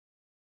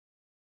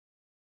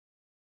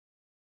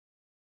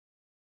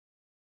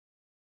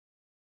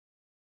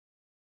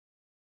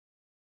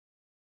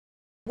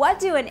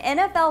What do an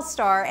NFL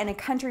star and a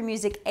country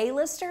music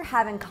A-lister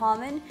have in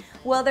common?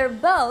 Well, they're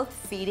both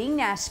feeding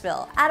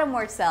Nashville. Adam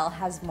Wartzel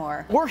has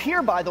more. We're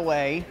here, by the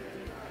way,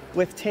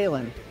 with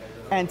Talon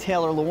and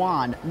Taylor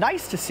Lewan.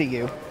 Nice to see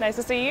you. Nice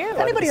to see you.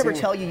 Anybody ever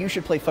tell you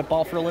should play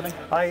football for a living?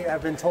 I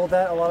have been told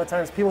that a lot of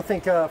times. People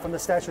think from the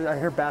statue, I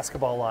hear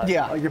basketball a lot.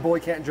 Yeah. Your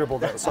boy can't dribble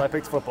though, so I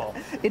picked football.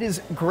 It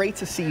is great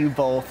to see you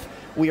both.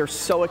 We are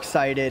so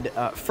excited.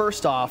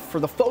 First off,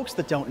 for the folks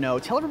that don't know,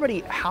 tell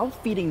everybody how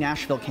Feeding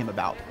Nashville came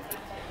about.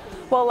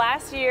 Well,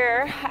 last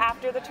year,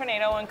 after the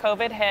tornado and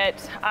COVID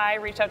hit, I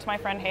reached out to my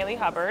friend Haley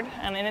Hubbard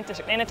and in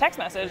a text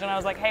message, and I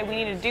was like, hey, we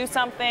need to do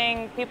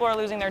something. People are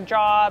losing their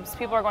jobs.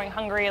 People are going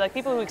hungry. Like,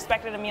 people who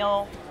expected a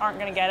meal aren't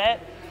going to get it.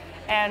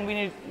 And we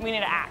need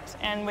to act.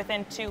 And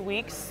within 2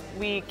 weeks,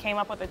 we came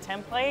up with a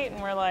template, and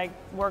we're like,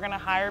 we're going to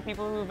hire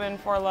people who've been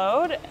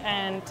furloughed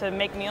and to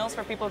make meals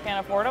for people who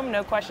can't afford them.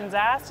 No questions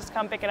asked. Just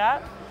come pick it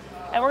up.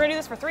 And we're going to do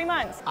this for 3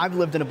 months. I've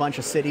lived in a bunch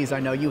of cities, I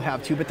know you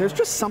have too, but there's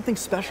just something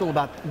special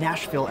about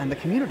Nashville and the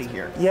community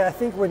here. Yeah, I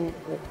think when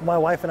my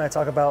wife and I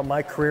talk about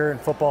my career in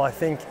football, I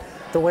think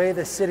the way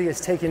the city has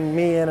taken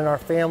me in and our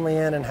family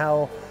in and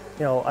how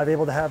I've been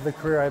able to have the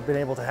career I've been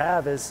able to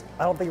have is,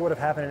 I don't think it would have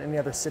happened in any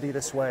other city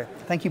this way.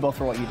 Thank you both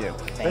for what you do.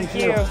 Thank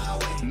you.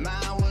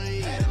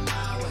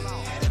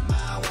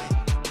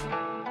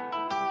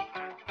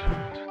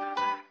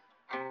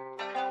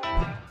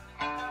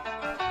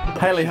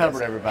 Haley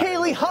Hubbard, everybody.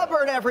 Haley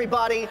Hubbard,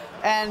 everybody.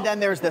 And then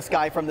there's this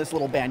guy from this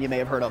little band you may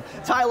have heard of.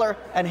 Tyler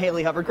and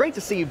Haley Hubbard. Great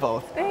to see you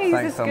both. Thanks,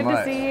 it's so good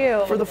much. to see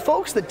you. For the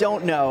folks that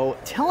don't know,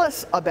 tell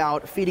us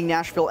about Feeding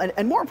Nashville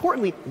and more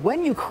importantly,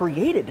 when you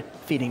created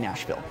Feeding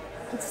Nashville.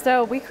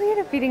 So we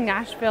created Feeding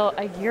Nashville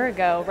a year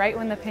ago, right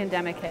when the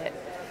pandemic hit,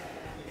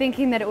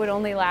 thinking that it would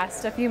only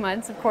last a few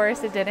months. Of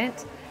course, it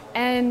didn't.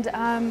 And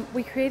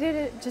we created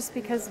it just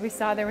because we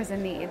saw there was a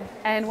need.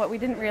 And what we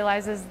didn't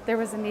realize is there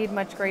was a need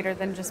much greater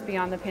than just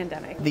beyond the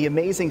pandemic. The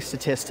amazing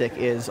statistic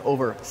is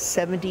over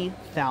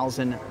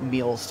 70,000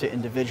 meals to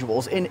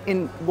individuals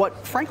in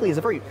what frankly is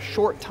a very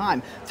short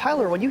time.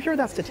 Tyler, when you hear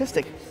that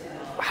statistic,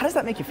 how does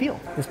that make you feel?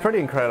 It's pretty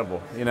incredible,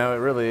 it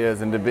really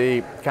is. And to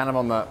be kind of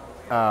on the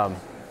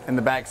in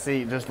the back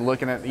seat, just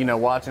looking at,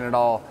 watching it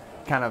all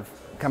kind of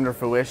come to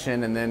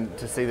fruition, and then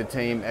to see the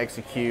team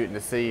execute and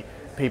to see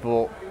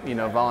people,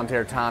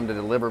 volunteer time to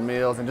deliver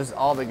meals and just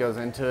all that goes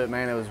into it,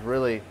 man, it was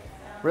really,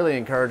 really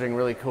encouraging,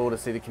 really cool to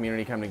see the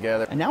community come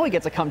together. And now we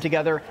get to come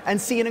together and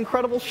see an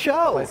incredible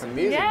show. Play some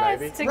music, Yes,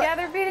 baby.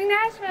 Together Feeding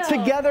Nashville.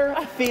 Together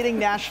Feeding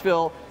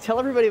Nashville. Tell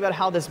everybody about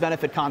how this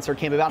benefit concert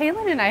came about.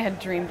 Talon and I had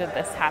dreamed of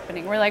this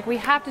happening. We're like, we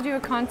have to do a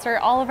concert.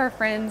 All of our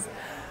friends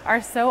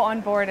are so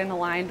on board and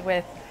aligned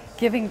with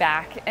giving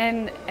back,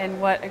 and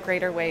what a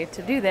greater way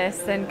to do this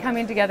than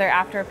coming together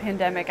after a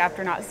pandemic,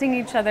 after not seeing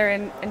each other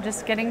and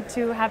just getting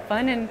to have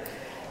fun and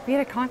be at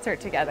a concert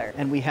together.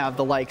 And we have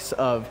the likes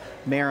of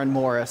Maren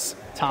Morris,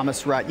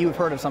 Thomas Rhett. You've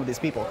heard of some of these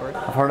people, correct?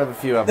 I've heard of a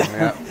few of them,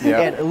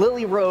 yeah. And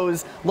Lily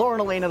Rose, Lauren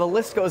Elena, the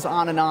list goes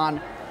on and on.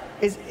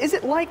 Is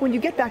it like when you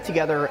get back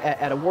together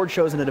at award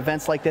shows and at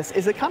events like this,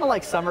 is it kind of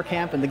like summer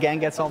camp and the gang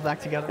gets all back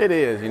together? It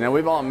is,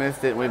 we've all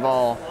missed it. We've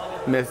all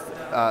missed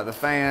the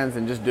fans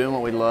and just doing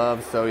what we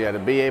love. So yeah, to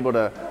be able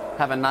to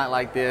have a night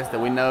like this that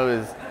we know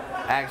is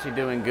actually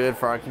doing good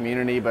for our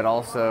community, but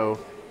also,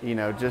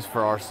 just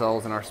for our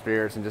souls and our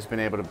spirits, and just being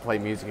able to play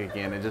music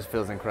again, it just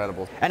feels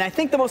incredible. And I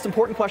think the most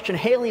important question,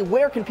 Haley,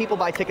 where can people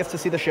buy tickets to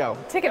see the show?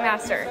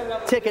 Ticketmaster.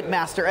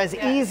 Ticketmaster, as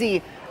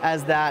easy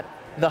as that.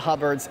 The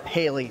Hubbards,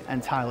 Haley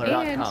and Tyler.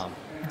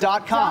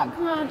 .com.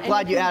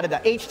 Glad you added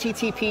that.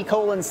 http://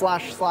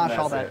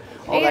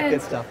 all that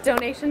good stuff.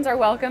 Donations are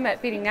welcome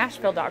at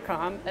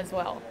feedingnashville.com as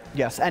well.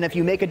 Yes, and if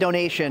you make a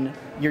donation,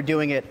 you're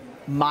doing it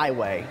my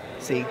way.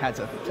 See, had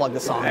to plug the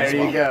song. There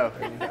you go.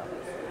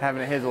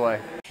 Having it his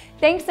way.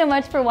 Thanks so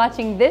much for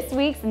watching this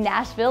week's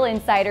Nashville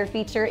Insider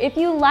feature. If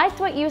you liked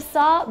what you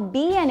saw,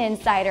 be an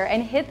insider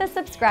and hit the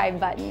subscribe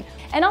button.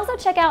 And also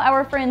check out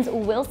our friends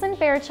Wilson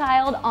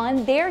Fairchild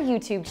on their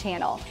YouTube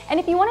channel. And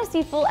if you want to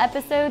see full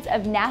episodes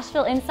of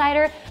Nashville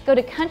Insider, go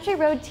to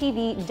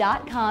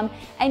countryroadtv.com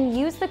and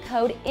use the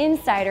code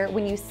INSIDER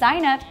when you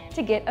sign up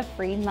to get a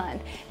free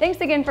month.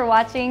 Thanks again for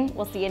watching.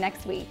 We'll see you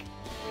next week.